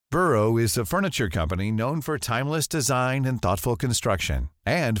Burrow is a furniture company known for timeless design and thoughtful construction,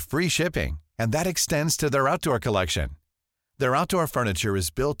 and free shipping, and that extends to their outdoor collection. Their outdoor furniture is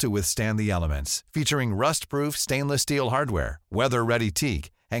built to withstand the elements, featuring rust-proof stainless steel hardware, weather-ready teak,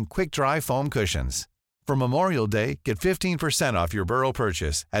 and quick-dry foam cushions. For Memorial Day, get 15% off your Burrow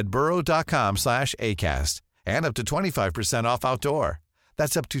purchase at burrow.com/ACAST and up to 25% off outdoor.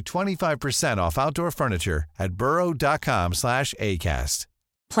 That's up to 25% off outdoor furniture at burrow.com/ACAST.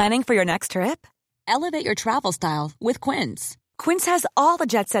 Planning for your next trip? Elevate your travel style with Quince. Quince has all the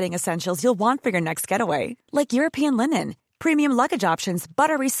jet-setting essentials you'll want for your next getaway, like European linen, premium luggage options,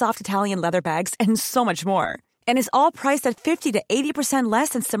 buttery soft Italian leather bags, and so much more. And is all priced at 50 to 80% less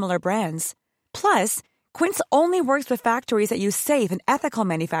than similar brands. Plus, Quince only works with factories that use safe and ethical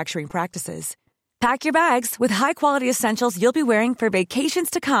manufacturing practices. Pack your bags with high-quality essentials you'll be wearing for vacations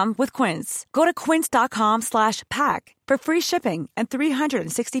to come with Quince. Go to quince.com/pack for free shipping and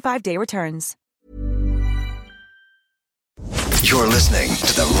 365-day returns. You're listening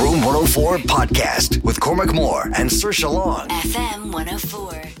to the Room 104 podcast with Cormac Moore and Saoirse Long. FM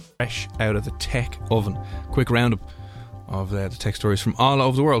 104. Fresh out of the tech oven. Quick roundup of the tech stories from all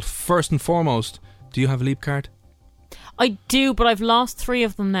over the world. First and foremost, do you have a Leap card? I do, but I've lost 3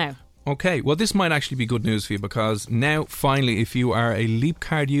 of them now. Okay, well this might actually be good news for you, because now finally, if you are a Leap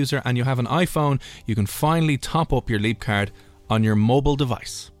card user and you have an iPhone, you can finally top up your Leap card on your mobile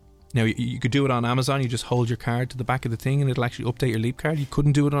device. Now you could do it on Amazon. You just hold your card to the back of the thing and it'll actually update your Leap card. You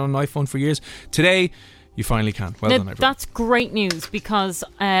couldn't do it on an iPhone for years. Today you finally can. Well done, everyone. That's great news, because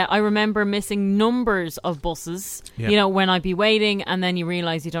I remember missing numbers of buses. Yeah. You know, when I'd be waiting and then you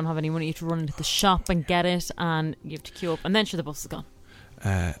realise you don't have any money, you have to run into the shop and get it, and you have to queue up, and then sure, the bus is gone.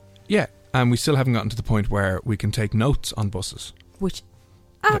 Yeah, and we still haven't gotten to the point where we can take notes on buses, which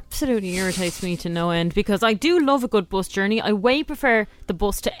absolutely irritates me to no end, because I do love a good bus journey. I way prefer the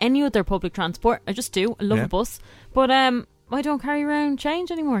bus to any other public transport. I just do. I love a bus, but I don't carry around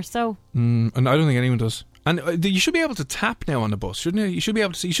change anymore. So, and I don't think anyone does. And you should be able to tap now on the bus, shouldn't you? You should be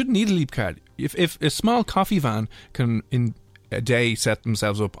able to. You shouldn't need a Leap card. If a small coffee van can in a day set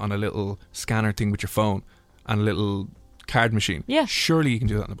themselves up on a little scanner thing with your phone and a little card machine, surely you can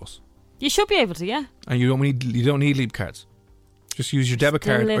do that on the bus. You should be able to, yeah. And you don't need Leap cards. Just use your debit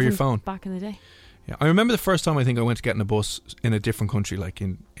card or your phone. Back in the day. Yeah, I remember the first time I think I went to get in a bus in a different country, like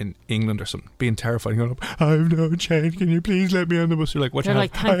in England or something, being terrified, going up, I have no change, can you please let me on the bus? You're like, what? I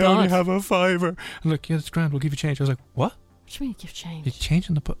only have a $5. I'm like, yeah, it's grand, we'll give you change. I was like, what? What do you mean give change? You change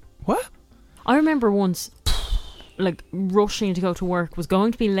on the bus? What? I remember once, like, rushing to go to work, was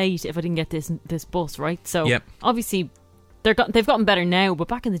going to be late if I didn't get this bus, right? So obviously they've gotten better now, but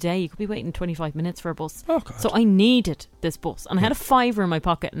back in the day you could be waiting 25 minutes for a bus. Oh God. So I needed this bus, and I had a $5 in my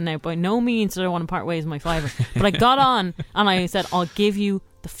pocket, and now by no means did I want to part ways with my $5. But I got on and I said, I'll give you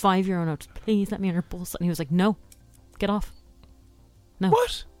the €5 note, please let me on your bus. And he was like, no, get off. No.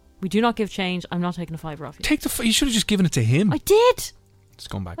 What? We do not give change. I'm not taking a $5 off you. You should have just given it to him. I did. It's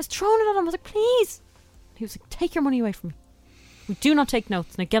gone back. I was throwing it at him. I was like, please. He was like, take your money away from me. We do not take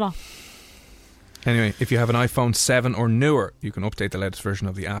notes. Now get off. Anyway, if you have an iPhone 7 or newer, you can update the latest version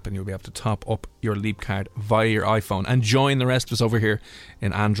of the app and you'll be able to top up your Leap card via your iPhone and join the rest of us over here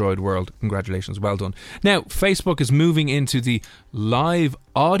in Android world. Congratulations, well done. Now, Facebook is moving into the live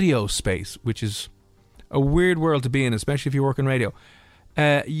audio space, which is a weird world to be in, especially if you work in radio.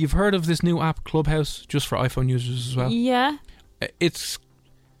 You've heard of this new app, Clubhouse, just for iPhone users as well? Yeah. I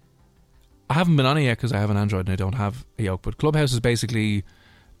haven't been on it yet because I have an Android and I don't have a Yoke, but Clubhouse is basically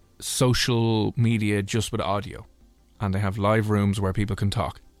social media just with audio, and they have live rooms where people can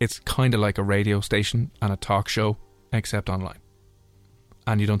talk. It's kind of like a radio station and a talk show, except online,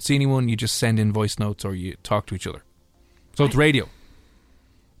 and you don't see anyone, you just send in voice notes or you talk to each other. So it's radio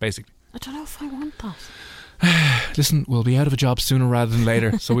basically. I don't know if I want that. Listen, we'll be out of a job sooner rather than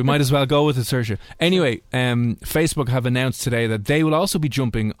later, so we might as well go with it, Saoirse. Anyway, Facebook have announced today that they will also be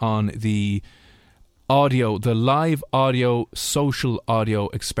jumping on the live audio, social audio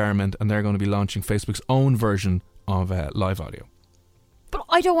experiment, and they're going to be launching Facebook's own version of live audio. But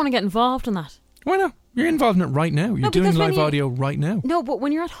I don't want to get involved in that. Why not? You're involved in it right now. You're doing live audio right now. No, but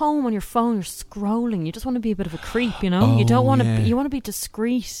when you're at home on your phone, you're scrolling. You just want to be a bit of a creep, you know? You don't want to. You want to be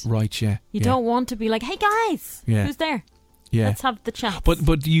discreet. Right, yeah. You don't want to be like, hey guys, who's there? Yeah. Let's have the chat.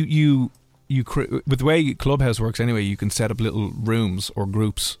 But you with the way Clubhouse works anyway, you can set up little rooms or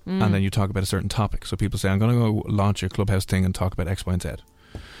groups and then you talk about a certain topic. So people say, I'm going to go launch a Clubhouse thing and talk about X, Y and Z.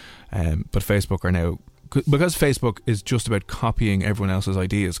 But Facebook are now because Facebook is just about copying everyone else's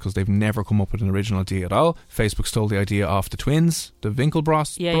ideas, because they've never come up with an original idea at all. Facebook stole the idea off the twins, the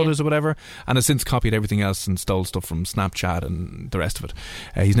Winklevoss brothers or whatever, and has since copied everything else and stole stuff from Snapchat and the rest of it.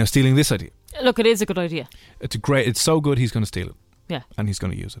 He's now stealing this idea. Look, it is a good idea. It's so good he's going to steal it. Yeah. And he's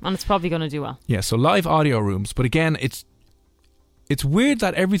going to use it. And it's probably going to do well. Yeah, so live audio rooms. But again, it's weird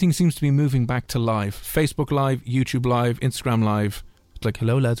that everything seems to be moving back to live. Facebook Live, YouTube Live, Instagram Live. It's like,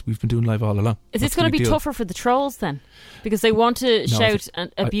 hello lads, we've been doing live all along. Is this going to be tougher for the trolls then? Because they want to shout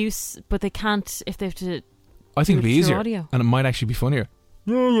and abuse, but they can't if they have to. I think it'll be easier. Audio. And it might actually be funnier.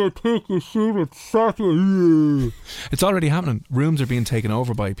 Yeah, you take a seat at Saturday. It's already happening. Rooms are being taken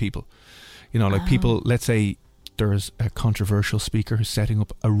over by people. You know, like people, let's say there's a controversial speaker who's setting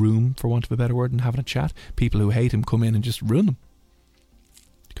up a room, for want of a better word, and having a chat. People who hate him come in and just ruin them.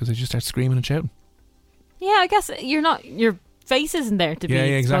 Because they just start screaming and shouting. Yeah, I guess your face isn't there to be exposed.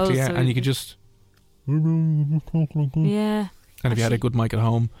 Yeah, exactly, yeah. So and you could just... Yeah. And if you had a good mic at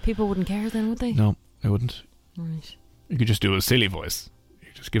home... People wouldn't care then, would they? No, they wouldn't. Right. You could just do a silly voice. You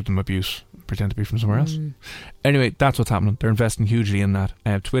could just give them abuse, pretend to be from somewhere else. Anyway, that's what's happening. They're investing hugely in that.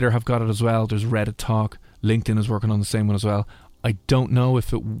 Twitter have got it as well. There's Reddit Talk. LinkedIn is working on the same one as well. I don't know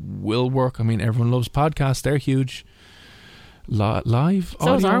if it will work. I mean, everyone loves podcasts. They're huge. Live so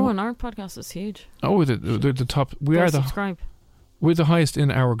audio. Is our one. Our podcast is huge. Oh, we're the top. Subscribe. We're the highest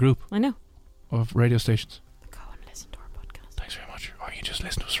in our group. I know. Of radio stations. Go and listen to our podcast. Thanks very much. Or you can just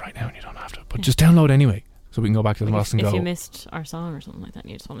listen to us right now and you don't have to. But just download anyway. So we can go back to the boss and go. If you missed our song or something like that,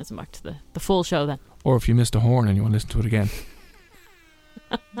 and you just want to listen back to the full show then. Or if you missed a horn and you want to listen to it again.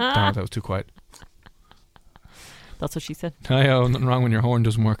 Damn it, that was too quiet. That's what she said. Nothing wrong when your horn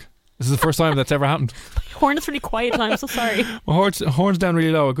doesn't work. This is the first time that's ever happened. My horn is really quiet and I'm so sorry. My horn's down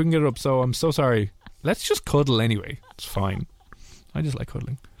really low. I couldn't get it up, so I'm so sorry. Let's just cuddle anyway. It's fine. I just like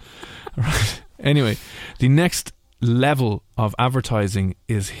cuddling. Right. Anyway, the next level of advertising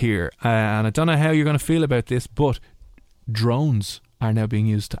is here. And I don't know how you're going to feel about this, but drones are now being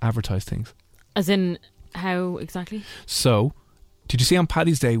used to advertise things. As in, how exactly? So, did you see on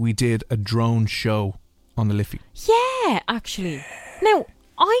Paddy's Day we did a drone show on the Liffey? Yeah, actually. Now,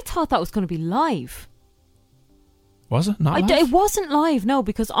 I thought that was going to be live. Was it? Not live? It wasn't live, no,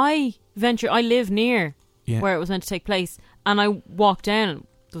 because I live near where it was meant to take place, and I walked down and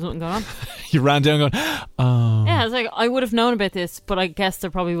there was nothing going on. You ran down going, oh. Yeah, I was like, I would have known about this, but I guess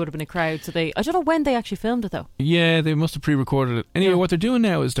there probably would have been a crowd, so I don't know when they actually filmed it though. Yeah, they must have pre-recorded it. Anyway, what they're doing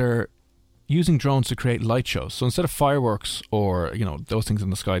now is they're using drones to create light shows. So instead of fireworks or, those things in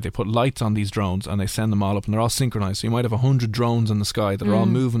the sky, they put lights on these drones and they send them all up and they're all synchronized. So you might have 100 drones in the sky that are all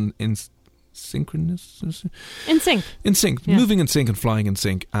moving in sync. Yeah. Moving in sync and flying in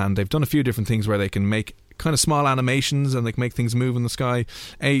sync. And they've done a few different things where they can make kind of small animations and they can make things move in the sky.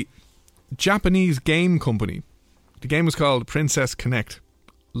 A Japanese game company, the game was called Princess Connect,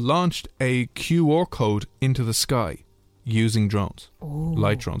 launched a QR code into the sky using drones. Ooh.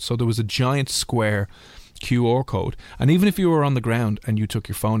 Light drones. So there was a giant square QR code, and even if you were on the ground and you took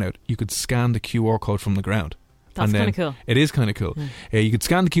your phone out, you could scan the QR code from the ground. That's kind of cool. It is kind of cool. You could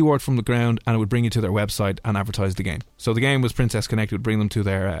scan the QR from the ground and it would bring you to their website and advertise the game. So the game was Princess Connect. It would bring them to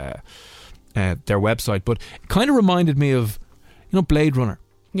their website, but it kind of reminded me of Blade Runner.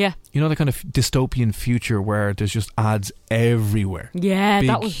 Yeah. The kind of dystopian future where there's just ads everywhere. Yeah,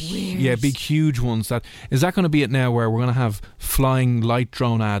 that was weird. Yeah, big, huge ones. Is that going to be it now, where we're going to have flying light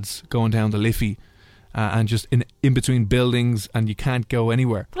drone ads going down the Liffey and just in between buildings, and you can't go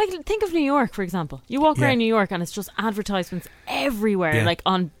anywhere? But think of New York, for example. You walk around New York and it's just advertisements everywhere, like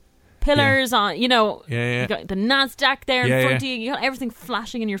on pillars, on, you got the NASDAQ there in front of you. You got everything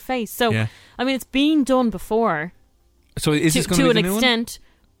flashing in your face. So, I mean, it's been done before. So is this going to be the new one? To an extent.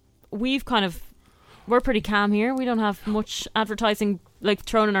 We're pretty calm here. We don't have much advertising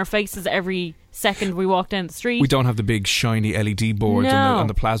thrown in our faces every second we walk down the street. We don't have the big shiny LED boards and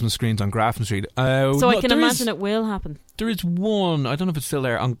the plasma screens on Grafton Street. So I can imagine it will happen. There is one. I don't know if it's still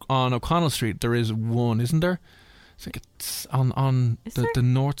there on O'Connell Street. There is one, isn't there? I think it's on the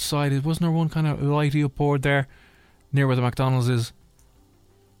north side. Wasn't there one kind of lighty up board there near where the McDonald's is?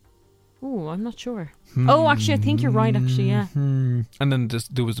 Oh, I'm not sure. Oh, actually, I think you're right, actually, yeah. And then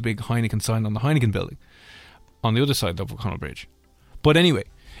there was a big Heineken sign on the Heineken building on the other side of O'Connell Bridge. But anyway.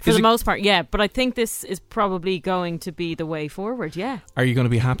 For the most part, yeah. But I think this is probably going to be the way forward, yeah. Are you going to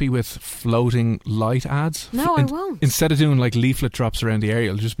be happy with floating light ads? No, I won't. Instead of doing leaflet drops around the area,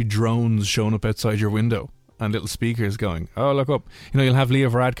 it'll just be drones showing up outside your window and little speakers going, oh, look up. You'll have Leo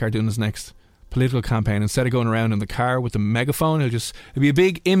Varadkar doing his next political campaign. Instead of going around in the car with the megaphone, it'll be a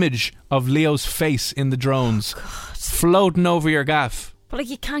big image of Leo's face in the drones floating over your gaff. But like,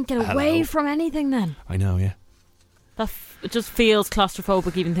 you can't get away from anything then. I know, yeah. It just feels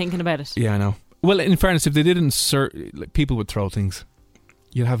claustrophobic even thinking about it. Yeah, I know. Well, in fairness, if they did insert, like, people would throw things.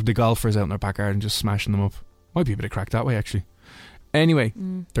 You'd have the golfers out in their back garden just smashing them up. Might be a bit of crack that way, actually. Anyway,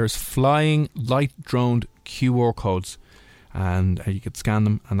 there's flying light droned QR codes, and you could scan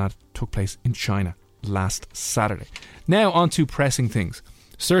them, and that took place in China last Saturday. Now on to pressing things.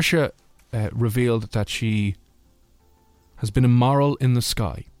 Saoirse revealed that she has been immoral in the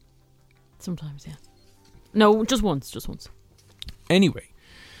sky. Sometimes, yeah. No, just once. Anyway,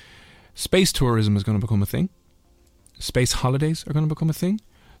 space tourism is going to become a thing. Space holidays are going to become a thing.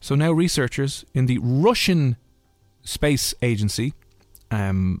 So now researchers in the Russian Space Agency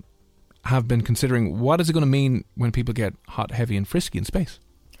have been considering what is it going to mean when people get hot, heavy and frisky in space.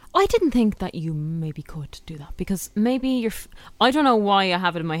 I didn't think that you maybe could do that, because maybe I don't know why I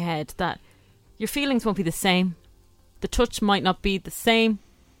have it in my head that your feelings won't be the same. The touch might not be the same.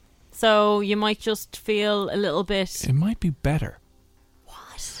 So you might just feel a little bit... It might be better.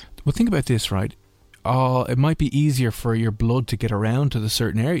 What? Well, think about this, right? It might be easier for your blood to get around to the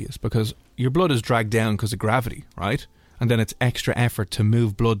certain areas because your blood is dragged down because of gravity, right? And then it's extra effort to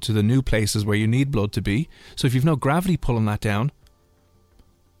move blood to the new places where you need blood to be. So if you've no gravity pulling that down,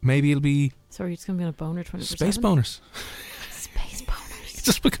 maybe it'll be... Sorry, you're just going to be on a boner 24/7? Space boners. Space boners.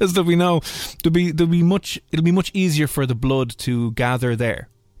 Just because it'll be much easier for the blood to gather there.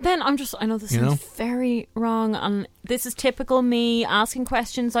 Then I know this sounds very wrong, and this is typical me asking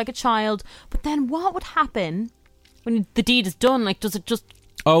questions like a child, but then what would happen when the deed is done? Like, does it just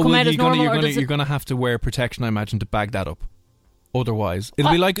come out as normal? You're going to have to wear protection, I imagine, to bag that up. Otherwise,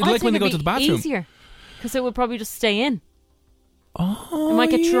 it'll be like when they go to the bathroom. Easier, because it would probably just stay in. Oh, it might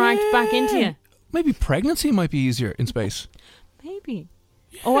get dragged back into you. Maybe pregnancy might be easier in space. Maybe.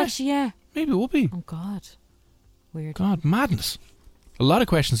 Yeah. Oh, actually, yeah. Maybe it will be. Oh, God. Weird. God, madness. A lot of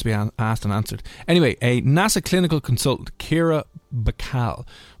questions to be asked and answered. Anyway, a NASA clinical consultant, Kira Bakal,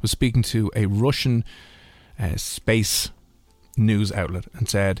 was speaking to a Russian space news outlet and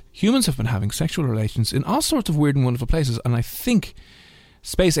said, humans have been having sexual relations in all sorts of weird and wonderful places, and I think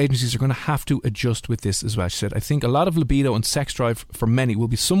space agencies are going to have to adjust with this as well. She said, I think a lot of libido and sex drive for many will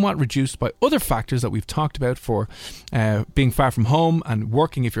be somewhat reduced by other factors that we've talked about for being far from home and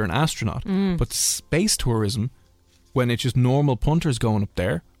working if you're an astronaut. But space tourism, when it's just normal punters going up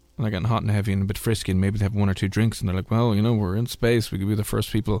there and they're getting hot and heavy and a bit frisky and maybe they have one or two drinks and they're like, well, we're in space, we could be the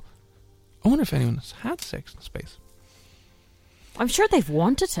first people. I wonder if anyone has had sex in space. I'm sure they've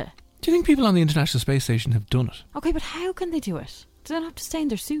wanted to. Do you think people on the International Space Station have done it? Okay, but how can they do it? Do they not have to stay in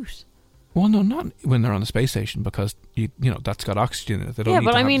their suit? Well, no, not when they're on the space station because, that's got oxygen in it. They don't need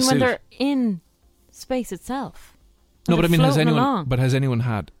but to have I mean the when suit. They're in space itself. No, but I mean, has anyone along.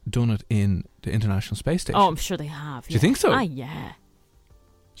 had done it in the International Space Station? Oh, I'm sure they have. Do you think so? Ah, yeah.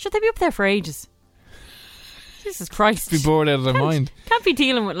 Should they be up there for ages? Jesus Christ. Be bored out of their mind. Can't be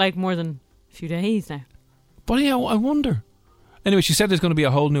dealing with like more than a few days now. But yeah, I wonder. Anyway, she said there's going to be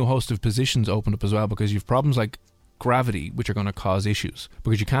a whole new host of positions opened up as well because you've problems like gravity, which are going to cause issues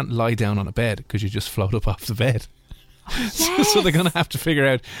because you can't lie down on a bed because you just float up off the bed. Oh, yes. So they're going to have to figure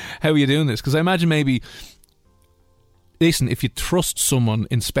out how you're doing this because I imagine maybe... Listen, if you trust someone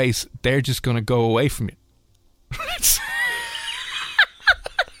in space, they're just going to go away from you. I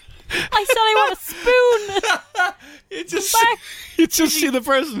said I want a spoon. You just see the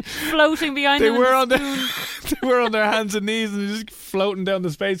person floating behind them. They were on their hands and knees and just floating down the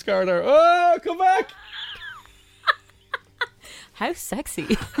space corridor. Oh, come back! How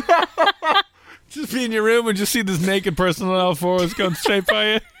sexy. Just be in your room and just see this naked person on all fours going straight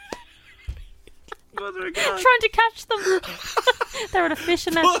by you. Trying to catch them. They're at a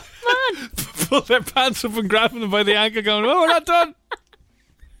fishing net. Man. Pull their pants up and grabbing them by the ankle going, oh, we're not done.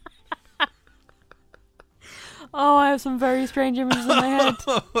 Oh, I have some very strange images in my head.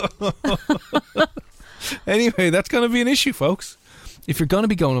 Anyway, that's going to be an issue, folks. If you're going to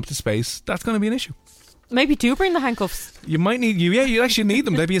be going up to space, that's going to be an issue. Maybe do bring the handcuffs. You might need you actually need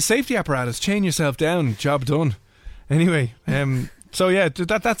them. They'd be a safety apparatus. Chain yourself down. Job done. Anyway, so yeah,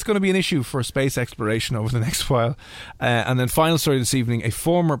 that's going to be an issue for space exploration over the next while. And then final story this evening, a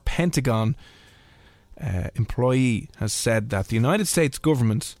former Pentagon employee has said that the United States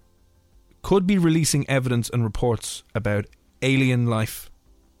government could be releasing evidence and reports about alien life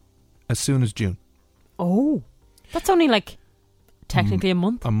as soon as June. Oh, that's only like technically a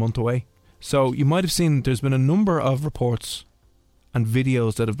month. A month away. So you might have seen there's been a number of reports and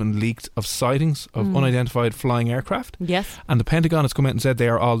videos that have been leaked of sightings of unidentified flying aircraft. Yes. And the Pentagon has come out and said they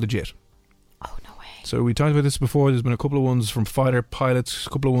are all legit. Oh, no way. So we talked about this before. There's been a couple of ones from fighter pilots, a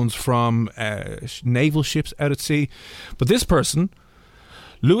couple of ones from naval ships out at sea. But this person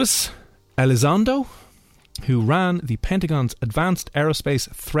Luis Elizondo, who ran the Pentagon's Advanced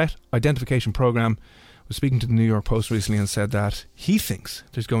Aerospace Threat Identification Program, was speaking to the New York Post recently and said that he thinks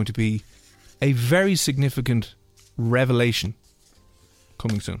there's going to be a very significant revelation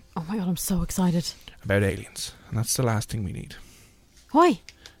coming soon. Oh my God, I'm so excited. About aliens. And that's the last thing we need. Why?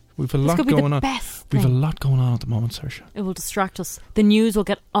 We've a This lot could be going the on. best We've a thing. lot going on at the moment, Saoirse. It will distract us. The news will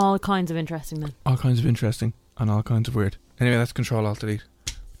get all kinds of interesting then. All kinds of interesting and all kinds of weird. Anyway, that's Control Alt Delete.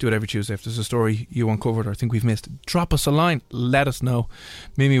 Do it every Tuesday. If there's a story you uncovered or think we've missed, drop us a line. Let us know.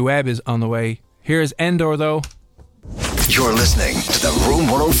 Mimi Webb is on the way. Here's Endor, though. You're listening to the Room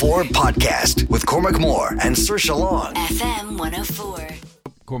 104 podcast with Cormac Moore and Saoirse Long. FM 104.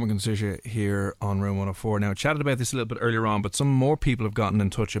 Cormac and Saoirse here on Room 104. Now, I chatted about this a little bit earlier on, but some more people have gotten in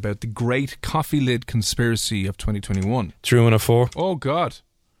touch about the great coffee lid conspiracy of 2021. It's Room 104. Oh, God.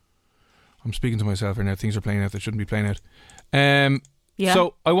 I'm speaking to myself here now. Things are playing out that shouldn't be playing out. Yeah.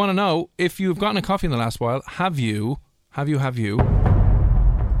 So, I want to know, if you've gotten a coffee in the last while, have you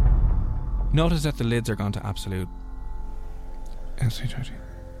noticed that the lids are gone to absolute...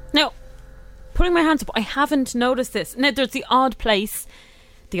 No, putting my hands up, I haven't noticed this. Now, there's the odd place,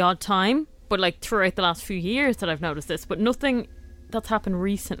 the odd time, but like throughout the last few years that I've noticed this, but nothing that's happened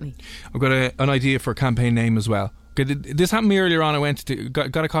recently. I've got an idea for a campaign name as well. Okay, this happened to me earlier on. I went to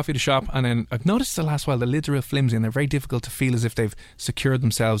got a coffee at a shop, and then I've noticed the last while the lids are real flimsy and they're very difficult to feel as if they've secured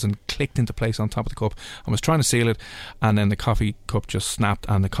themselves and clicked into place on top of the cup. I was trying to seal it, and then the coffee cup just snapped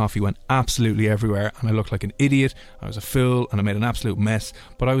and the coffee went absolutely everywhere, and I looked like an idiot. I was a fool and I made an absolute mess.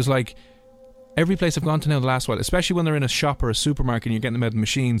 But I was like, every place I've gone to now the last while, especially when they're in a shop or a supermarket and you're getting them out of the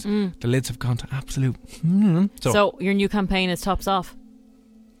machines, the lids have gone to absolute... So your new campaign is tops off.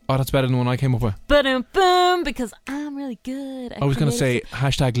 Oh, that's better than the one I came up with. Boom, boom, because I'm really good at I was going to say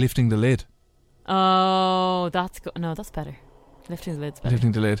creative- #lifting the lid. Oh, that's good. No, that's better. Lifting the lid's better.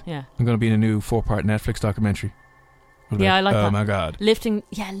 Lifting the lid. Yeah. I'm going to be in a new 4-part Netflix documentary. Yeah, I like that. Oh my God. Lifting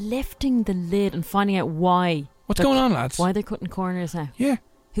the lid and finding out why. What's going on, lads? Why they're cutting corners now. Yeah.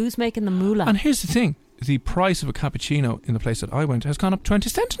 Who's making the moolah? And here's the thing. The price of a cappuccino in the place that I went has gone up 20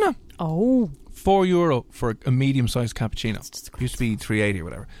 cents now. Oh. €4 for a medium-sized cappuccino. just Used to be $3.80 or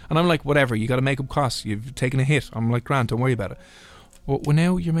whatever. And I'm like, whatever, you got to make up costs. You've taken a hit. I'm like, grand, don't worry about it. Well,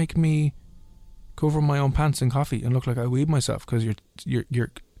 now you're making me cover my own pants in coffee and look like I weed myself because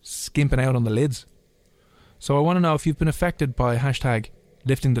you're skimping out on the lids. So I want to know if you've been affected by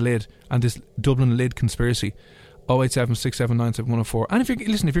 #lifting the lid and this Dublin lid conspiracy. 087-679-7104. And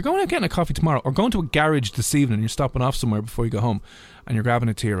if you're going out getting a coffee tomorrow or going to a garage this evening and you're stopping off somewhere before you go home and you're grabbing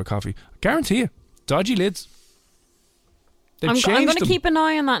a tea or a coffee, I guarantee you, dodgy lids. They've I'm changed going to them. keep an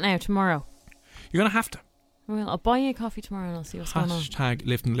eye on that now tomorrow. You're going to have to. Well, I'll buy you a coffee tomorrow and I'll see what's going on.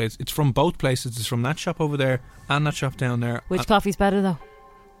 #lifting the lids. It's from both places. It's from that shop over there and that shop down there. Which coffee's better though?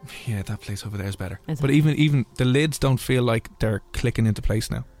 Yeah, that place over there is better. Is But it? even the lids don't feel like they're clicking into place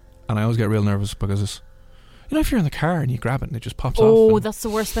now. And I always get real nervous because it's... You know, if you're in the car and you grab it and it just pops off. Oh, and that's the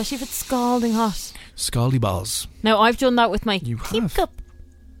worst, especially if it's scalding hot. scaldy balls. Now, I've done that with my You keep have? cup.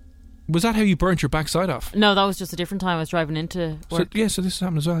 Was that how you burnt your backside off? No, that was just a different time. I was driving into work So this has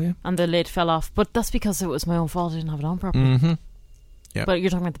happened as well, yeah. and the lid fell off. But that's because it was my own fault. I didn't have it on properly. Mm-hmm. Yeah. But you're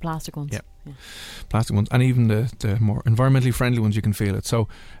talking about the plastic ones. Yeah. Plastic ones, and even the more environmentally friendly ones, you can feel it. So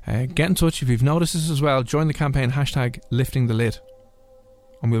get in touch if you've noticed this as well. Join the campaign #lifting the lid,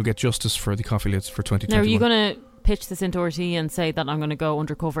 and we'll get justice for the coffee lids for 2021. Now, are you going to pitch this into RT and say that I'm going to go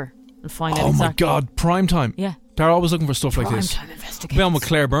undercover and find out Oh exactly? my God, prime time. Yeah. They're always looking for stuff like Prime this. time I'll investigators. be on with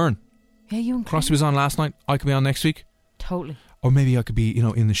Claire Byrne. Yeah, you and Crossy was on last night. I could be on next week. Totally. Or maybe I could be,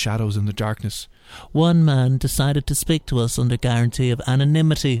 in the shadows, in the darkness. One man decided to speak to us under guarantee of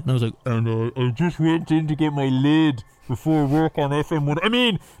anonymity. And I was like, And I just went in to get my lid before work on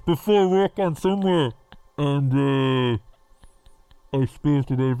FM1. Before work on somewhere. And I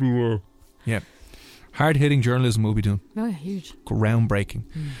spilled it everywhere. Yeah. Hard-hitting journalism we'll be doing. Oh, yeah, huge. Groundbreaking.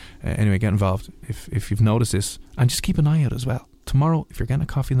 Anyway, get involved if you've noticed this. And just keep an eye out as well. Tomorrow, if you're getting a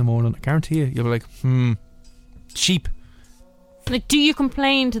coffee in the morning, I guarantee you'll be like, cheap. Like, do you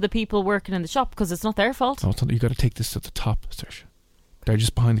complain to the people working in the shop because it's not their fault? Oh, you got to take this to the top, Saoirse. They're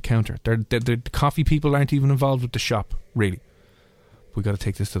just behind the counter. The coffee people aren't even involved with the shop, really. We got to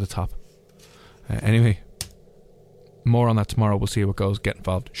take this to the top. Anyway, more on that tomorrow. We'll see how it goes. Get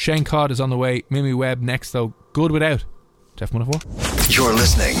involved. Shane Codd is on the way. Mimi Webb next, though. Good without. Def 104. You're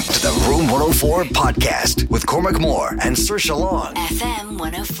listening to the Room 104 podcast with Cormac Moore and Saoirse Long. FM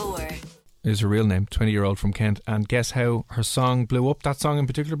 104. Is her real name, 20-year-old from Kent. And guess how her song blew up? That song in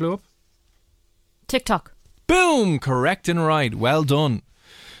particular blew up? TikTok. Boom! Correct and right. Well done.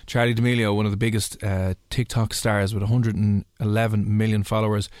 Charli D'Amelio, one of the biggest TikTok stars with 111 million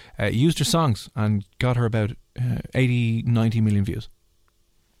followers, used her songs and got her about 80, 90 million views.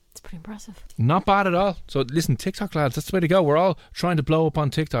 It's pretty impressive. Not bad at all. So listen, TikTok lads, that's the way to go. We're all trying to blow up on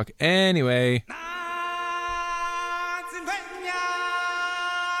TikTok. Anyway.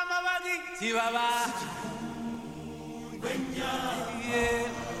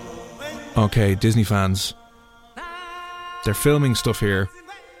 Okay, Disney fans. They're filming stuff here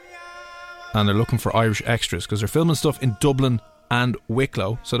and they're looking for Irish extras because they're filming stuff in Dublin and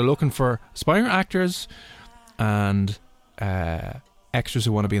Wicklow. So they're looking for aspiring actors and extras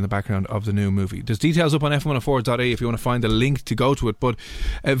who want to be in the background of the new movie. There's details up on f104.ie if you want to find the link to go to it. But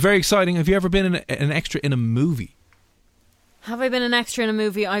very exciting. Have you ever been an extra in a movie? Have I been an extra in a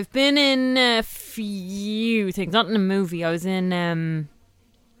movie? I've been in a few things. Not in a movie. I was in...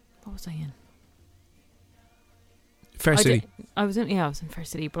 what was I in? Fair City. I was in Fair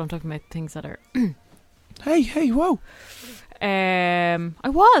City, but I'm talking about things that are... Hey, whoa. I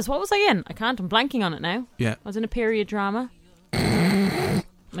was. What was I in? I can't. I'm blanking on it now. Yeah. I was in a period drama. And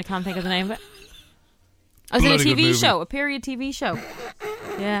I can't think of the name of it. I was Bloody in a good TV movie. show, a period TV show.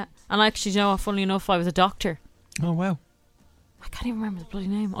 Yeah. And actually, you know, funnily enough, I was a doctor. Oh, wow. I can't even remember the bloody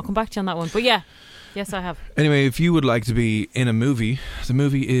name. I'll come back to you on that one. But yeah, yes, I have. Anyway, if you would like to be in a movie, the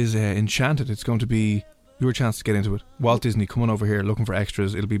movie is Enchanted. It's going to be your chance to get into it. Walt Disney, come on over here looking for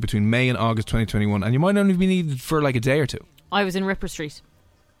extras. It'll be between May and August 2021, and you might only be needed for like a day or two. I was in Ripper Street.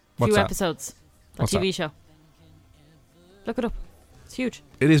 What's Few that? episodes. That What's TV that? show. Look it up. It's huge.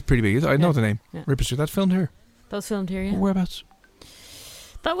 It is pretty big. I know Yeah. the name. Yeah. Ripper Street. That's filmed here. That was filmed here, yeah. Whereabouts?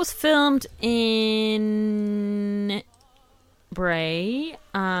 That was filmed in Bray,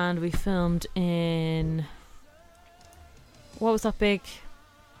 and we filmed in... What was that big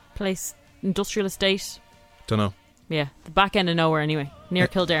place? Industrial estate? Don't know. Yeah, the back end of nowhere anyway, near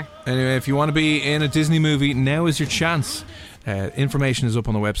Kildare. Anyway, if you want to be in a Disney movie, now is your chance. Information is up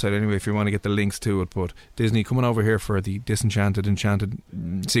on the website anyway if you want to get the links to it. But Disney, coming over here for the Enchanted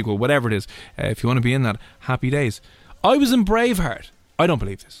sequel, whatever it is. If you want to be in that, happy days. I was in Braveheart. I don't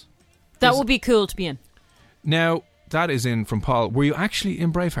believe this. That would be cool to be in. Now, that is in from Paul. Were you actually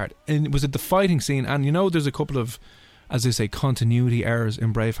in Braveheart? And was it the fighting scene? And you know there's a couple of, as they say, continuity errors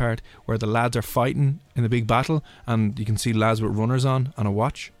in Braveheart where the lads are fighting in the big battle and you can see lads with runners on a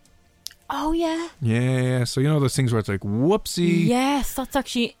watch. Oh, yeah. Yeah. So you know those things where it's like, whoopsie. Yes, that's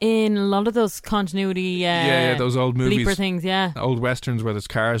actually in a lot of those continuity Yeah, those old movies. bleeper things, yeah. Old westerns where there's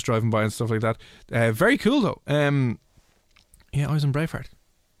cars driving by and stuff like that. Very cool though. Yeah, I was in Braveheart.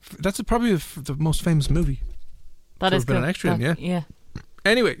 That's probably the most famous movie. That is been cool. an extra in, yeah. Yeah.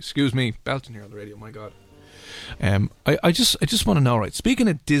 Anyway, excuse me, belting here on the radio. My God. I just want to know, right? Speaking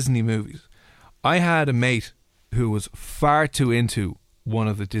of Disney movies, I had a mate who was far too into one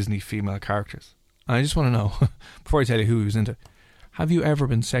of the Disney female characters. And I just want to know, before I tell you who he was into, have you ever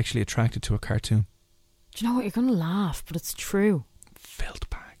been sexually attracted to a cartoon? Do you know what? You're going to laugh, but it's true. Filth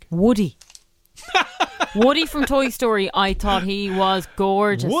bag. Woody. Woody from Toy Story. I thought he was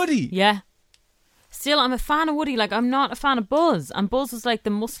gorgeous. Woody? Yeah. Still, I'm a fan of Woody. Like, I'm not a fan of Buzz. And Buzz was like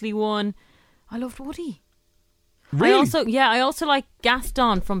the muscly one. I loved Woody. Really? I also like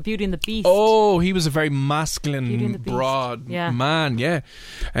Gaston from Beauty and the Beast. Oh, he was a very Beauty and the masculine, Beast. broad Yeah. man. Yeah.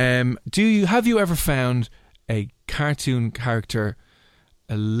 Have you ever found a cartoon character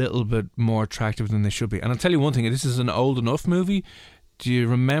a little bit more attractive than they should be? And I'll tell you one thing. This is an old enough movie. Do you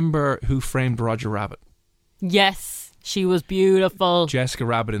remember Who Framed Roger Rabbit? Yes, she was beautiful. Jessica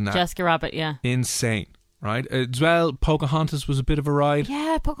Rabbit in that. Jessica Rabbit, yeah. Insane, right? As well, Pocahontas was a bit of a ride.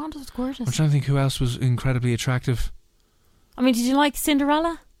 Yeah, Pocahontas was gorgeous. I'm trying to think who else was incredibly attractive. I mean, did you like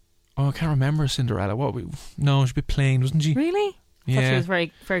Cinderella? Oh, I can't remember Cinderella. No, she'd be plain, wasn't she? Really? I thought Yeah. she was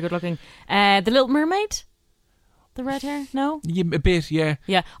very, very good looking. The Little Mermaid? The red hair? No? Yeah, a bit, yeah.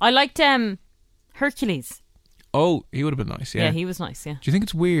 Yeah. I liked Hercules. Oh, he would have been nice, yeah. Yeah, he was nice, yeah. Do you think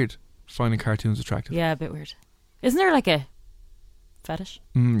it's weird finding cartoons attractive? Yeah, a bit weird. Isn't there like a fetish?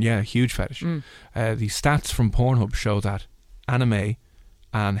 Yeah, huge fetish. The stats from Pornhub show that anime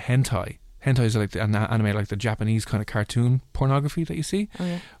and hentai is like an anime like the Japanese kind of cartoon pornography that you see. Oh,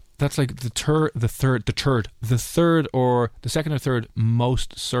 yeah. That's like the third or the second or third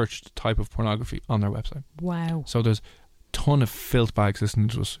most searched type of pornography on their website. Wow. So there's a ton of filth bags listening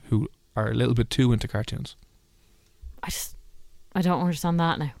to us who are a little bit too into cartoons. I don't understand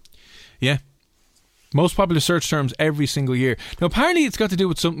that now. Yeah. Most popular search terms every single year. Now apparently it's got to do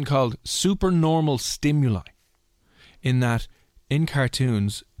with something called supernormal stimuli, in that in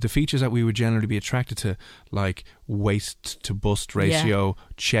cartoons, the features that we would generally be attracted to, like waist to bust ratio,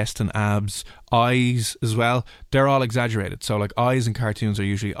 chest and abs, eyes as well, they're all exaggerated. So like eyes in cartoons are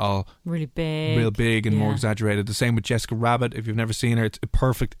usually all really big, real big and more exaggerated. The same with Jessica Rabbit. If you've never seen her, it's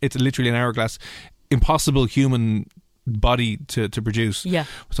perfect. It's literally an hourglass, impossible human body to produce. Yeah.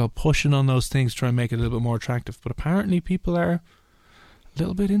 So pushing on those things, trying to make it a little bit more attractive. But apparently people are a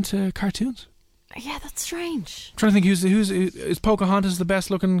little bit into cartoons. Yeah, that's strange. I'm trying to think is Pocahontas the best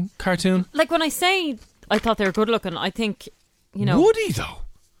looking cartoon? Like when I say I thought they were good looking, I think, you know, Woody though.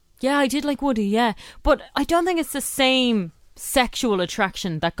 Yeah, I did like Woody, yeah. But I don't think it's the same sexual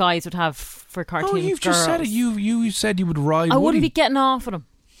attraction that guys would have for cartoon girls. Oh, you've just said it. You said you would ride I Woody. wouldn't be getting off with him.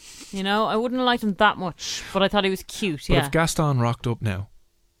 You know, I wouldn't like him that much, but I thought he was cute, But if Gaston rocked up now,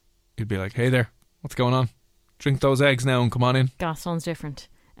 you'd be like, hey there, what's going on? Drink those eggs now and come on in. Gaston's different.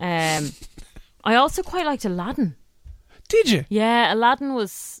 I also quite liked Aladdin. Did you? Yeah, Aladdin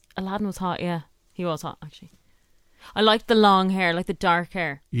was hot, yeah. He was hot, actually. I liked the long hair, like the dark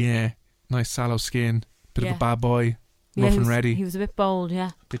hair. Yeah. Nice sallow skin. Bit of Yeah. a bad boy. Rough and ready. He was a bit bold,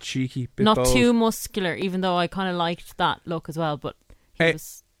 yeah. Bit cheeky. Bit Not bold. too muscular, even though I kind of liked that look as well, but he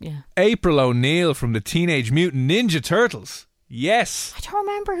was, yeah. April O'Neil from the Teenage Mutant Ninja Turtles. Yes. I don't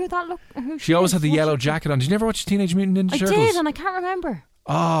remember who that looked. She always had the was. yellow jacket on. Did you never watch Teenage Mutant Ninja I Turtles? did, and I can't remember.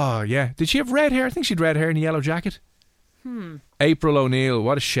 Oh, yeah. Did she have red hair? I think she had red hair and a yellow jacket. April O'Neil,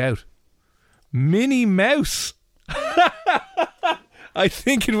 what a shout. Minnie Mouse. I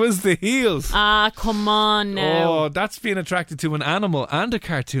think it was the heels. Ah, come on now. Oh, that's being attracted to an animal and a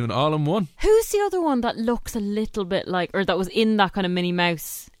cartoon all in one. Who's the other one that looks a little bit like, or that was in that kind of Minnie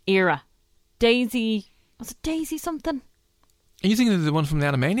Mouse era? Daisy. Was it Daisy something? Are you thinking of the one from the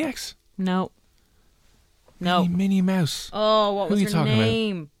Animaniacs? No. Minnie Mouse. Oh, what Who was are you her talking about?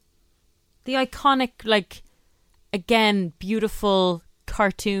 name? The iconic, like, again, beautiful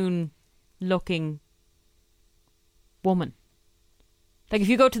cartoon looking woman. Like if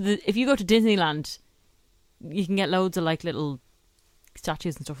you go to Disneyland, you can get loads of like little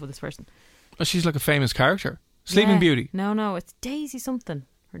statues and stuff with this person. Oh, she's like a famous character. Sleeping Yeah. Beauty. No, it's Daisy something.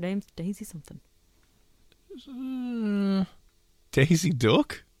 Her name's Daisy something. Daisy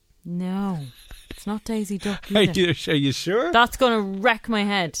Duck? No, it's not Daisy Duck Are either. you sure? That's going to wreck my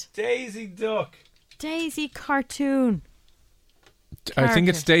head. Daisy Duck. Daisy cartoon. I think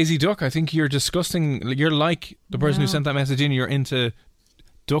it's Character. Daisy Duck. I think you're disgusting. You're like the person who No. sent that message in. You're into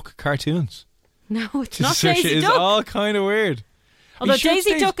duck cartoons. No, it's not Saoirse Daisy is Duck. all kind of weird. Although Are you sure it's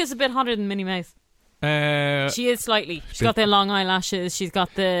Daisy Duck is a bit hotter than Minnie Mouse. She is slightly. She's got the long eyelashes. She's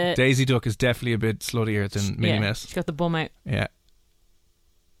got the... Daisy Duck is definitely a bit sluttier than Minnie Mouse. She's got the bum out. Yeah.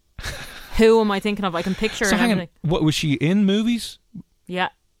 Who am I thinking of? I can picture So her and hang on. everything. What was she in movies? Yeah.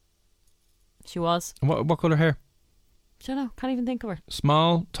 She was. What colour hair? I don't know. Can't even think of her.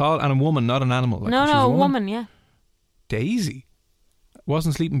 Small, tall, and a woman, not an animal. Like, she was No, a woman, yeah. Daisy.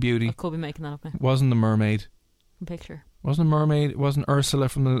 Wasn't Sleeping Beauty. I could be making that up now. Wasn't the mermaid. I can picture her. Wasn't a mermaid. It wasn't Ursula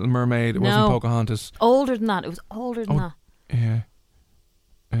from the Little Mermaid. It wasn't No. Pocahontas. Older than that. It was older than that. Yeah.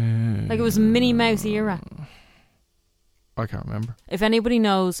 Like it was Minnie Mouse era. I can't remember. If anybody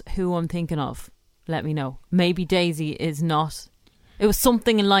knows who I'm thinking of, let me know. Maybe Daisy is not. It was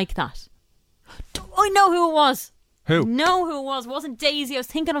something like that. I know who it was. Who? Know who it was. It wasn't Daisy. I was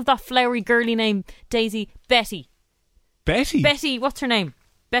thinking of that flowery girly name. Daisy. Betty. Betty? Betty. What's her name?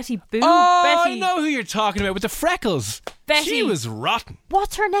 Betty Boo. Oh, Betty. I know who you're talking about with the freckles. Betty. She was rotten.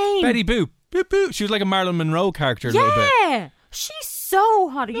 What's her name? Betty Boop. Boop boop. She was like a Marilyn Monroe character a little bit. Yeah. She's so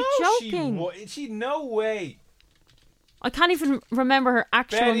hot. Are you joking? She no way. I can't even remember her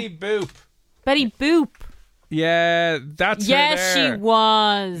actual... Boop. Betty Boop. Yeah, that's her Yes, there. she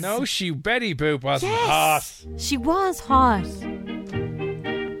was. No, Betty Boop wasn't Yes. She was hot.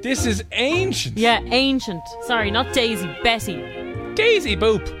 hot. This is ancient. Yeah, ancient. Sorry, not Daisy. Betty. Daisy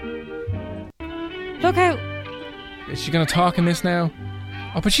Boop. Look out. Is she going to talk in this now?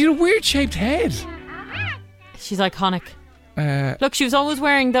 Oh, but she had a weird shaped head. She's iconic. Look, she was always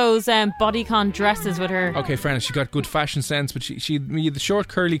wearing those bodycon dresses with her. Okay, friend, she got good fashion sense, but she had the short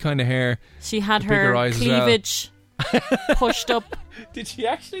curly kind of hair. She had the bigger her eyes as well. cleavage pushed up. Did she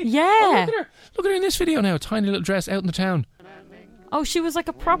actually? Yeah. Oh, look at her. Look at her in this video now. Tiny little dress out in the town. Oh, she was like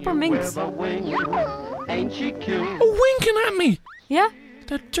a proper minx. Oh, winking at me. Yeah.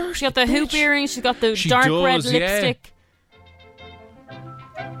 The dirty She got the hoop bitch. earrings. She got the She dark does, red yeah. lipstick.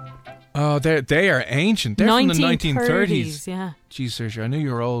 Oh, they are ancient. They're from the 1930s. Yeah. Jeez, Saoirse, I knew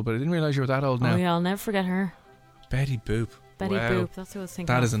you were old, but I didn't realise you were that old now. Oh yeah, I'll never forget her. Betty Boop. Betty Wow. Boop. That's who I was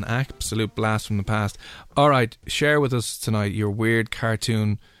thinking. That of. is an absolute blast from the past. All right, share with us tonight your weird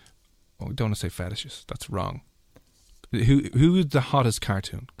cartoon. Oh, we don't want to say fetishes. That's wrong. Who is the hottest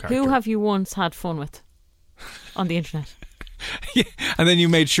cartoon character? Who have you once had fun with on the internet? Yeah, and then you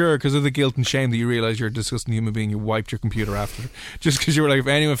made sure, because of the guilt and shame, that you realised you're a disgusting human being, you wiped your computer after. Just because you were like, if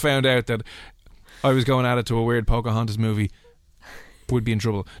anyone found out that I was going at it to a weird Pocahontas movie, would be in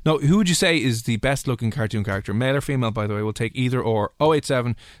trouble. No, who would you say is the best looking cartoon character? Male or female, by the way. We'll take either or.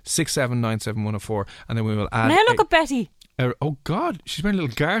 087 6797 104, and then we will add... Now look at Betty. Oh God, she's wearing a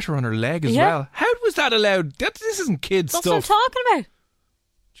little garter on her leg as well. How was that allowed? This isn't kids That's stuff. what I'm talking about.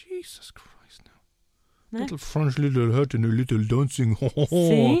 Jesus Christ. Little French little hut and a little dancing.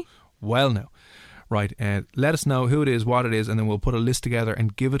 See? Well, now. Right, let us know who it is, what it is, and then we'll put a list together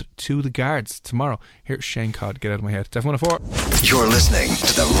and give it to the guards tomorrow. Here's Shane Codd. Get out of my head. Def 104. You're listening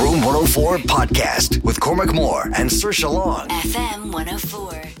to the Room 104 podcast with Cormac Moore and Saoirse Long. FM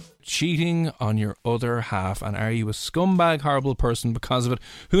 104. Cheating on your other half, and are you a scumbag, horrible person because of it?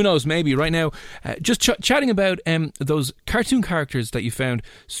 Who knows? Maybe right now. Just chatting about those cartoon characters that you found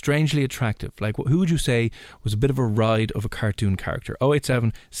strangely attractive. Like, who would you say was a bit of a ride of a cartoon character?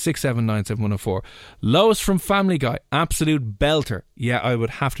 087 6797 104. Lois from Family Guy, absolute belter. Yeah, I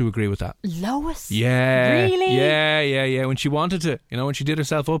would have to agree with that. Lois? Yeah, Really? yeah. When she wanted to, when she did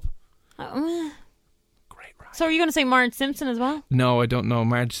herself up. So are you going to say Marge Simpson as well? No, I don't know.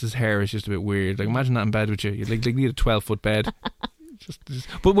 Marge's hair is just a bit weird. Like, imagine that in bed with you. You'd like need a 12-foot bed. just.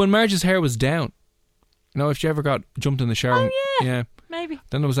 But when Marge's hair was down, if she ever got jumped in the shower. Oh, yeah. Maybe.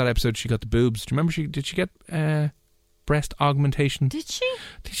 Then there was that episode she got the boobs. Do you remember did she get breast augmentation? Did she?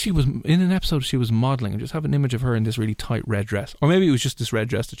 She was in an episode. She was modelling. I just have an image of her in this really tight red dress, or maybe it was just this red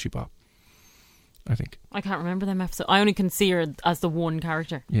dress that she bought. I think. I can't remember them episodes. I only can see her as the one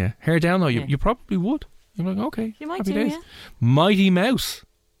character. Yeah, hair down though. You probably would. You're like, okay. You might happy do, days. yeah. Mighty Mouse.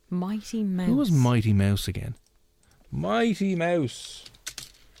 Mighty Mouse. Who was Mighty Mouse again? Mighty Mouse.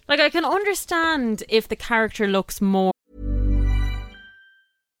 Like, I can understand if the character looks more...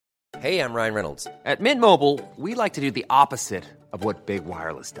 Hey, I'm Ryan Reynolds. At Mint Mobile, we like to do the opposite of what Big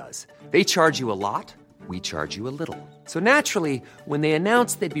Wireless does. They charge you a lot, we charge you a little. So naturally, when they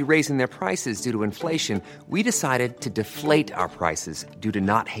announced they'd be raising their prices due to inflation, we decided to deflate our prices due to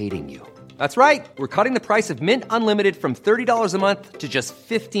not hating you. That's right. We're cutting the price of Mint Unlimited from $30 a month to just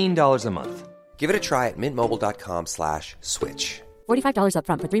 $15 a month. Give it a try at mintmobile.com/switch. $45 up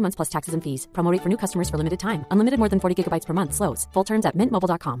front for 3 months plus taxes and fees. Promo rate for new customers for limited time. Unlimited more than 40 gigabytes per month. Slows full terms at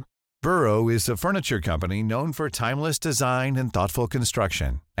mintmobile.com. Burrow is a furniture company known for timeless design and thoughtful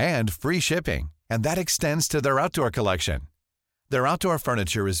construction, and free shipping, and that extends to their outdoor collection. Their outdoor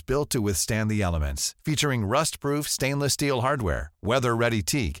furniture is built to withstand the elements, featuring rust-proof stainless steel hardware, weather-ready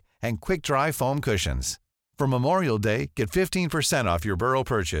teak, and quick-dry foam cushions. For Memorial Day, get 15% off your Burrow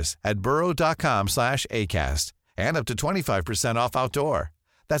purchase at burrow.com/ACAST and up to 25% off outdoor.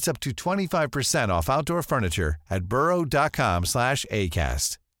 That's up to 25% off outdoor furniture at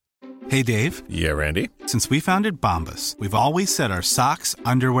burrow.com/ACAST. Hey, Dave. Yeah, Randy. Since we founded Bombas, we've always said our socks,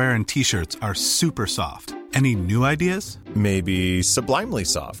 underwear, and T-shirts are super soft. Any new ideas? Maybe sublimely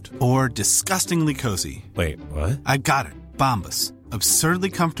soft. Or disgustingly cozy. Wait, what? I got it. Bombas. Absurdly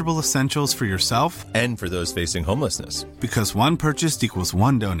comfortable essentials for yourself and for those facing homelessness. Because one purchased equals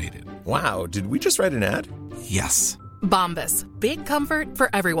one donated. Wow, did we just write an ad? Yes. Bombas. Big comfort for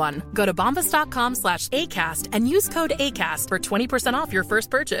everyone. Go to bombas.com/ACAST and use code ACAST for 20% off your first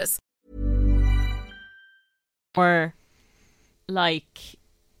purchase. Or, like,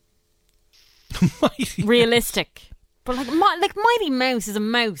 realistic. But like Mighty Mouse is a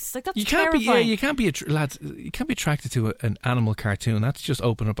mouse. Like, that's terrifying. You can't be attracted to an animal cartoon. That's just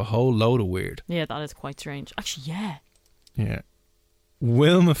open up a whole load of weird. Yeah, that is quite strange. Actually, yeah. Yeah.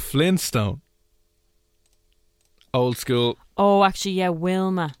 Wilma Flintstone. Old school. Oh, actually, yeah,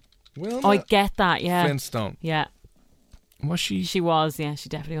 Wilma. Oh, I get that, yeah. Flintstone. Yeah. Was she? She was, yeah, she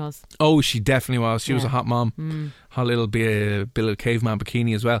definitely was. Oh, she definitely was. She was a hot mom. Hot little bit of caveman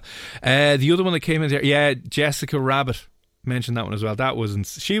bikini as well. The other one that came in there, yeah, Jessica Rabbit. Mentioned that one as well.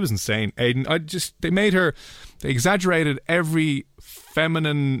 She was insane. Aiden, they exaggerated every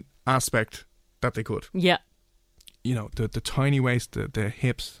feminine aspect that they could. Yeah. The tiny waist, the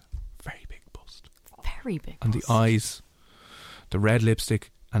hips, very big bust. Very big and bust. The eyes, the red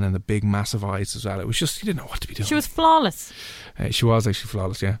lipstick. And then the big, massive eyes as well. It was just, you didn't know what to be doing. She was flawless. She was actually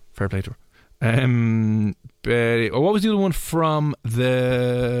flawless, yeah. Fair play to her. But what was the other one from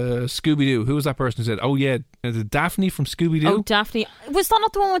the Scooby-Doo? Who was that person who said, oh yeah, Daphne from Scooby-Doo? Oh, Daphne. Was that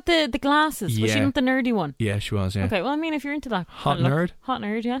not the one with the glasses? Yeah. Was she not the nerdy one? Yeah, she was, yeah. Okay, well, I mean, if you're into that. Hot nerd,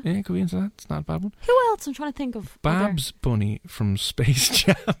 yeah. Yeah, could be into that. It's not a bad one. Who else? I'm trying to think of. Babs Bunny from Space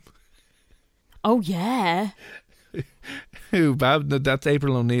Jam. Oh, yeah. Who? That's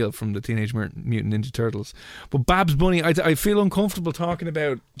April O'Neil from the Teenage Mutant Ninja Turtles. But Babs Bunny, I feel uncomfortable talking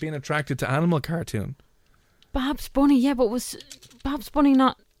about being attracted to animal cartoon. Babs Bunny, yeah, but was Babs Bunny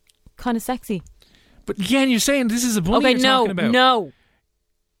not kind of sexy? But again, you're saying this is a bunny you're talking about. No.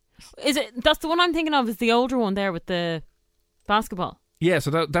 Is it? That's the one I'm thinking of. Is the older one there with the basketball? Yeah,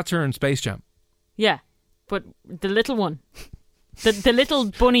 so that's her in Space Jam. Yeah, but the little one, the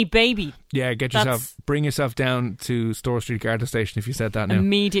little bunny baby. Yeah, bring yourself down to Store Street Garda Station if you said that now.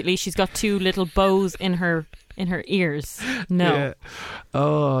 Immediately, she's got two little bows in her ears. No. Yeah.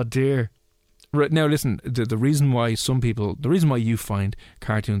 Oh dear. Right, now listen, the reason why you find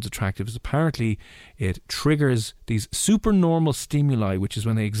cartoons attractive is apparently it triggers these supernormal stimuli, which is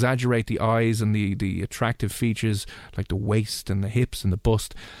when they exaggerate the eyes and the attractive features like the waist and the hips and the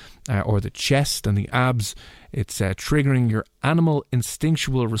bust, or the chest and the abs. It's triggering your animal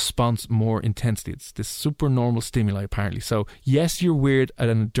instinctual response more intensely. It's this supernormal stimuli apparently. So yes, you're weird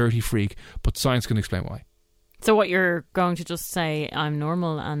and a dirty freak, but science can explain why. So what, you're going to just say I'm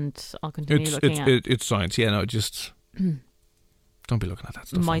normal and I'll continue looking at it's science. Yeah, no, just don't be looking at that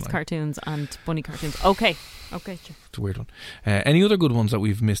stuff. Mice cartoons and bunny cartoons. Okay, sure. It's a weird one. Any other good ones that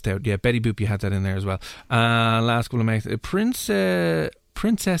we've missed out? Yeah, Betty Boop, you had that in there as well. Last couple of minutes.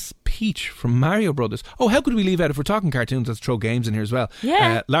 Princess Peach from Mario Brothers. Oh, how could we leave out, if we're talking cartoons, let's throw games in here as well.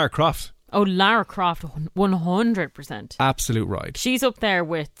 Yeah. Lara Croft. Oh, Lara Croft, 100%. Absolute ride. She's up there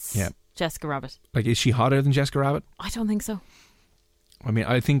with Jessica Rabbit. Like, is she hotter than Jessica Rabbit? I don't think so. I mean,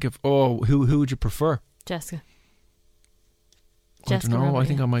 I think who would you prefer? Jessica. I don't know. I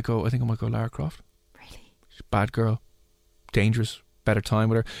think I might go Lara Croft. Really? She's a bad girl. Dangerous. Better time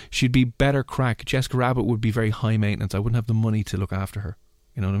with her. She'd be better crack. Jessica Rabbit would be very high maintenance. I wouldn't have the money to look after her.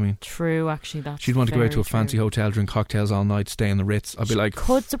 You know what I mean? True, actually. She'd want to go out to a fancy hotel, drink cocktails all night, stay in the Ritz. I'd be like,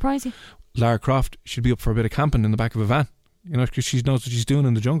 could surprise you. Lara Croft should be up for a bit of camping in the back of a van. You know, because she knows what she's doing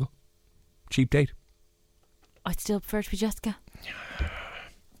in the jungle. Cheap date. I'd still prefer to be Jessica.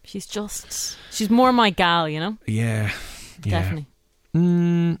 She's more my gal, you know? Yeah. Definitely.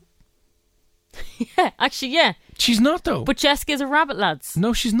 Yeah, actually, yeah. She's not, though. But Jessica's a rabbit, lads.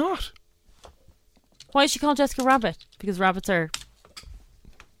 No, she's not. Why is she called Jessica Rabbit? Because rabbits are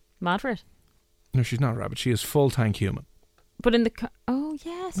mad for it. No, she's not a rabbit. She is full tank human. But in the... oh,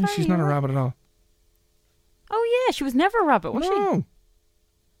 yeah, sorry. No, she's not a rabbit at all. Oh, yeah, she was never a rabbit, was she?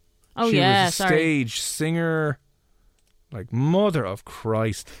 Oh, she yeah, was a stage singer. Like, mother of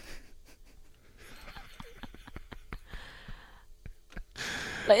Christ.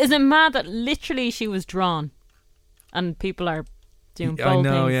 Like, isn't it mad that literally she was drawn and people are doing bold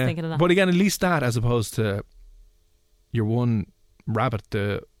things thinking of that? But again, at least that as opposed to your one rabbit,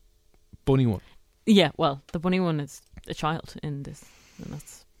 the bunny one. Yeah, well, the bunny one is a child in this. And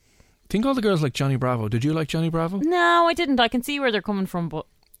that's... Think all the girls like Johnny Bravo. Did you like Johnny Bravo? No, I didn't. I can see where they're coming from, but...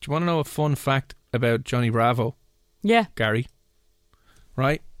 Do you want to know a fun fact about Johnny Bravo? Yeah. Gary.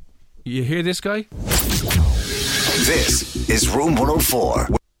 Right? You hear this guy? This is Room 104.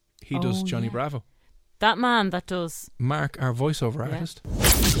 He does Johnny Bravo. That man that does... Mark, our voiceover artist.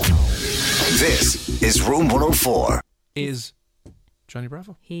 This is Room 104. Is Johnny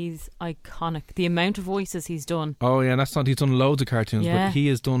Bravo. He's iconic. The amount of voices he's done. Oh, yeah, that's not... He's done loads of cartoons, but he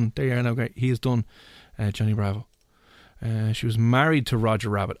has done... There you are now, great. He has done Johnny Bravo. She was married to Roger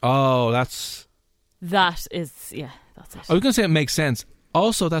Rabbit. Oh, that's... That is... Yeah, that's it. I was going to say it makes sense.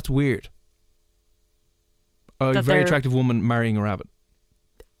 Also, that's weird. A very attractive woman marrying a rabbit.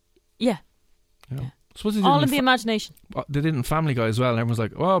 Yeah. You know? Yeah. All in the imagination. They did in Family Guy as well. And everyone's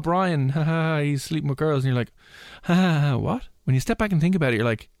like, oh, Brian, he's sleeping with girls. And you're like, what? When you step back and think about it, you're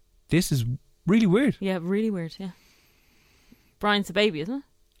like, this is really weird. Yeah, really weird, yeah. Brian's the baby, isn't it?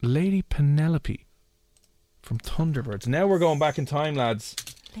 Lady Penelope from Thunderbirds. Now we're going back in time, lads.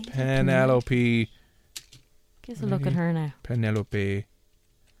 Lady Penelope. Give us a look at her now. Penelope.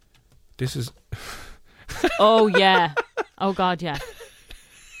 This is... Oh, yeah. Oh, God, yeah.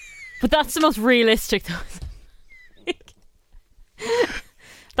 But that's the most realistic, though.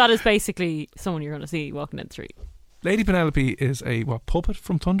 That is basically someone you're going to see walking in the street. Lady Penelope is a, puppet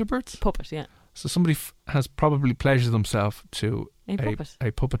from Thunderbirds? Puppet, yeah. So somebody has probably pleasured themselves to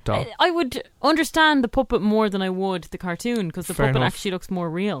a puppet doll. I would understand the puppet more than I would the cartoon, because the puppet actually looks more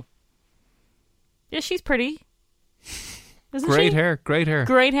real. Yeah, she's pretty. Isn't she? Great hair.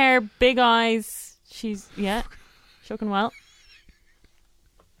 Great hair, big eyes. She's, shocking well.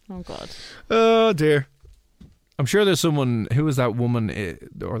 Oh, God. Oh, dear. I'm sure there's someone, who was that woman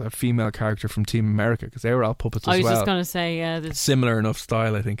or that female character from Team America, because they were all puppets as well. I was just going to say, there's... Similar enough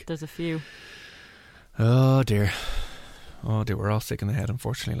style, I think. There's a few. Oh, dear. We're all sick in the head,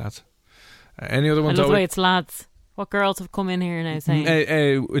 unfortunately, lads. Any other ones? I love the way it's lads. What girls have come in here now saying?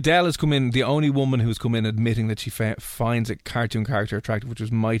 Adele has come in, the only woman who's come in admitting that she finds a cartoon character attractive, which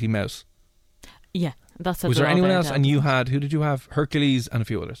was Mighty Mouse. Yeah, that's. Was there anyone else? And you had, who did you have? Hercules and a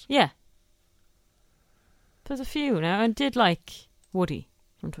few others. Yeah, there's a few now. I did like Woody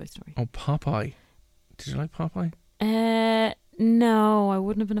from Toy Story. Oh, Popeye. Did you like Popeye? No, I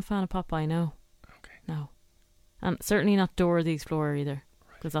wouldn't have been a fan of Popeye. No. Okay. No, and certainly not Dora the Explorer either,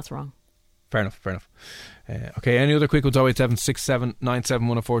 because that's wrong. Fair enough. Okay, any other quick ones? 087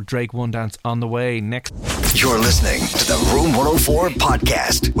 97104. Drake One Dance on the way next. You're listening to the Room 104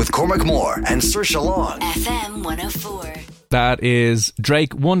 podcast with Cormac Moore and Saoirse Long. FM 104. That is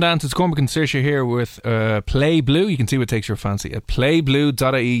Drake One Dance. It's Cormac and Saoirse here with Play Blue. You can see what takes your fancy at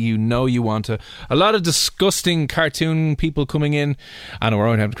playblue.ie. You know you want to. A lot of disgusting cartoon people coming in. I know we're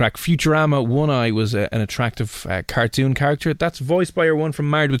only having to crack. Futurama One Eye was an attractive cartoon character. That's voiced by your one from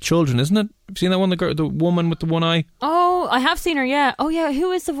Married with Children, isn't it? Have you seen that one? The woman with the one eye? Oh, I have seen her, yeah. Oh, yeah.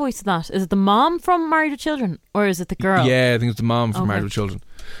 Who is the voice of that? Is it the mom from Married with Children? Or is it the girl? Yeah, I think it's the mom from Married with Children.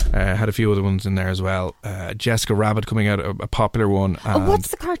 Had a few other ones in there as well. Jessica Rabbit coming out, a popular one. What's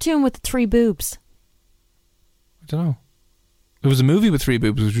the cartoon with the 3 boobs? I don't know. There was a movie with 3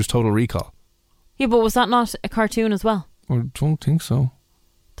 boobs, which was Total Recall. Yeah, but was that not a cartoon as well? I don't think so.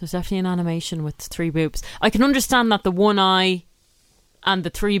 There's definitely an animation with 3 boobs. I can understand that the one eye and the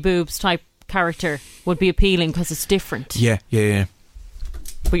 3 boobs type character would be appealing because it's different. Yeah.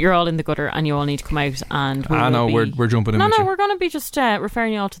 But you're all in the gutter and you all need to come out and we're jumping in. No, we're going to be just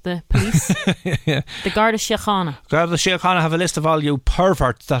referring you all to the police. Yeah. The Garda Síochána. Garda Síochána have a list of all you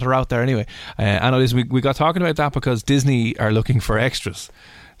perverts that are out there anyway. I know this, we got talking about that because Disney are looking for extras.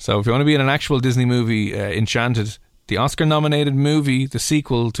 So if you want to be in an actual Disney movie, Enchanted, the Oscar-nominated movie, the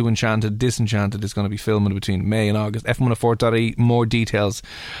sequel to Enchanted, Disenchanted, is going to be filming between May and August. F104.ie, more details.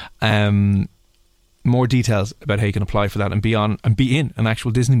 More details about how you can apply for that and be in an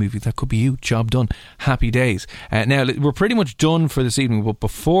actual Disney movie. That could be you. Job done. Happy days. Now, we're pretty much done for this evening, but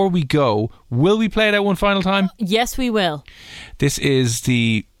before we go, will we play it out one final time? Yes, we will. This is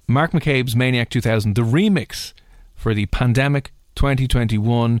the Mark McCabe's Maniac 2000, the remix for the Pandemic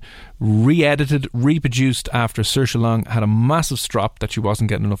 2021, re-edited, reproduced after Saoirse Long had a massive strop that she wasn't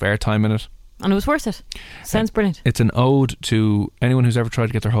getting enough airtime in it. And it was worth it. Sounds brilliant. It's an ode to anyone who's ever tried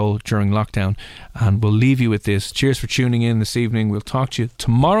to get their hole during lockdown. And we'll leave you with this. Cheers for tuning in this evening. We'll talk to you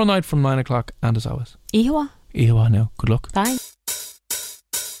tomorrow night from 9 o'clock. And as always, Ihawa. Ihawa now. Good luck. Bye.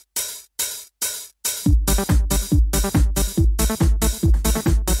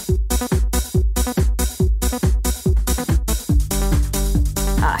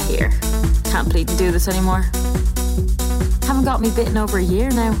 Here. Can't believe to do this anymore. Haven't got me bitten over a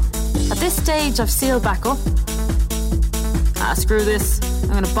year now. At this stage, I've sealed back up. Screw this.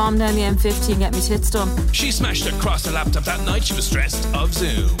 I'm going to bomb down the M50 and get me tits done. She smashed across her laptop that night. She was stressed of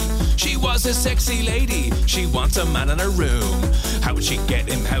Zoom. She was a sexy lady. She wants a man in her room. How would she get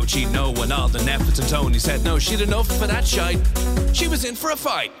him? How'd she know when all the Netflix and Tony said no? She'd enough for that shite. She was in for a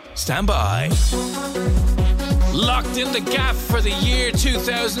fight. Stand by. Locked in the gap for the year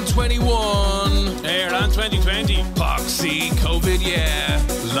 2021. Air on 2020. Poxy, COVID, yeah.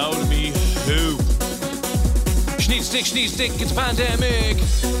 Load me hoop. Schneed stick, it's pandemic.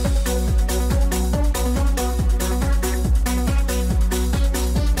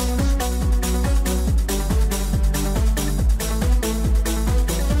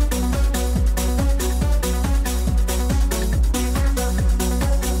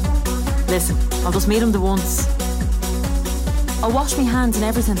 Listen, I'll just meet him the once. I'll wash my hands and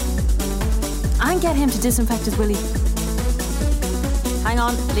everything. And get him to disinfect his willy. Hang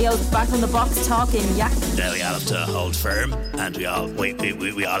on, Leo's back on the box talking, yak. Now we all have to hold firm, and we all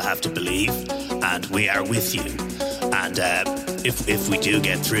have to believe, and we are with you. And if we do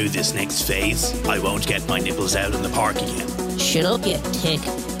get through this next phase, I won't get my nipples out in the park again. Shut up, you tick.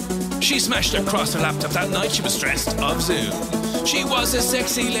 She smashed across her laptop that night. She was stressed of Zoom. She was a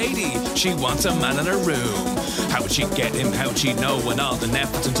sexy lady. She wants a man in her room. How would she get him? How'd she know when all the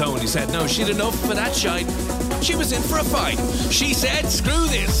Netflix and Tony said no? She'd enough for that shite. She was in for a fight. She said, screw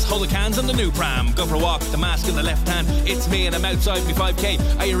this. Hold the cans on the new pram. Go for a walk, the mask in the left hand. It's me and I'm outside me 5k.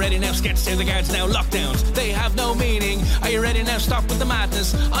 Are you ready now? Sketch to the guards now. Lockdowns, they have no meaning. Are you ready now? Stop with the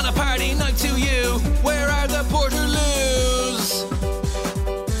madness. On a party night to you. Where are the Portaloos?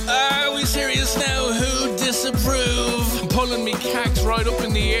 Are we serious now? Who disapprove? I'm pulling me cacks right up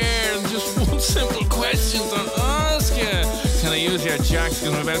in the air. And just one simple question to ask you. Can I use your jacks?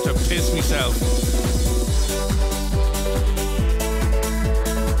 Because I'm about to piss myself.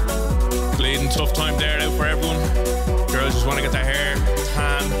 Bleeding tough time there out for everyone. Girls just want to get their hair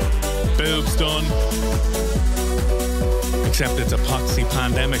tan, boobs done. except it's a poxy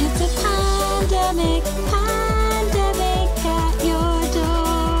pandemic. It's a pandemic at your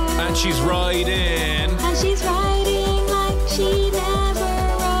door. And she's riding. And she's riding like she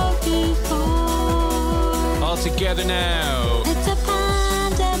never rode before. All together now. It's a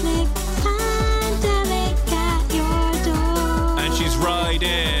pandemic at your door. And she's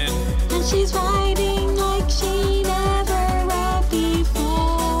riding. And she's riding like she never rode before.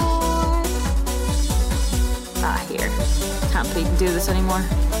 Here. Can't believe we can do this anymore.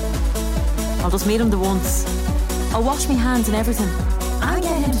 I'll just meet him the once. I'll wash my hands and everything. I'll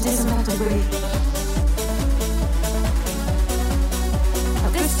get him to disinfect the room.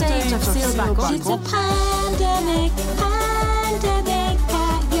 At this stage, I've sealed back up. It's a pandemic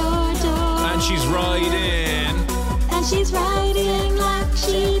at your door. And she's riding. And she's riding like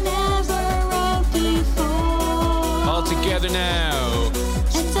she never rode before. All together now.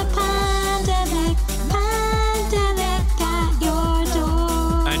 It's a pandemic at your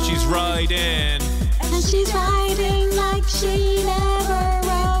door. And she's riding. And she's riding like she never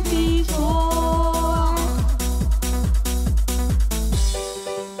rode before.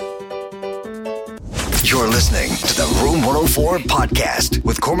 You're listening to the Room 104 podcast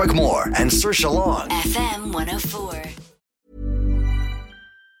with Cormac Moore and Saoirse Long. FM 104.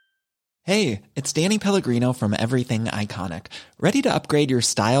 Hey, it's Danny Pellegrino from Everything Iconic. Ready to upgrade your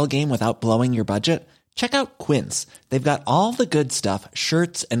style game without blowing your budget? Check out Quince. They've got all the good stuff,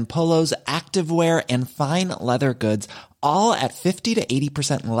 shirts and polos, activewear, and fine leather goods, all at 50 to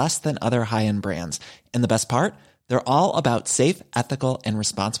 80% less than other high-end brands. And the best part? They're all about safe, ethical, and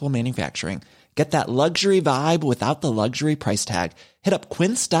responsible manufacturing. Get that luxury vibe without the luxury price tag. Hit up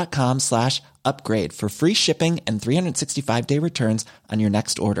quince.com/upgrade for free shipping and 365-day returns on your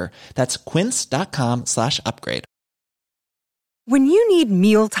next order. That's quince.com/upgrade. When you need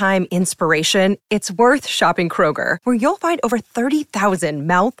mealtime inspiration, it's worth shopping Kroger, where you'll find over 30,000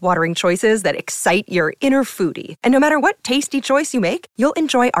 mouth-watering choices that excite your inner foodie. And no matter what tasty choice you make, you'll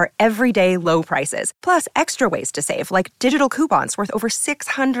enjoy our everyday low prices, plus extra ways to save, like digital coupons worth over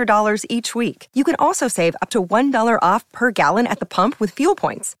 $600 each week. You can also save up to $1 off per gallon at the pump with fuel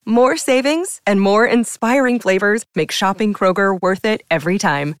points. More savings and more inspiring flavors make shopping Kroger worth it every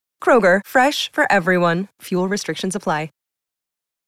time. Kroger, fresh for everyone. Fuel restrictions apply.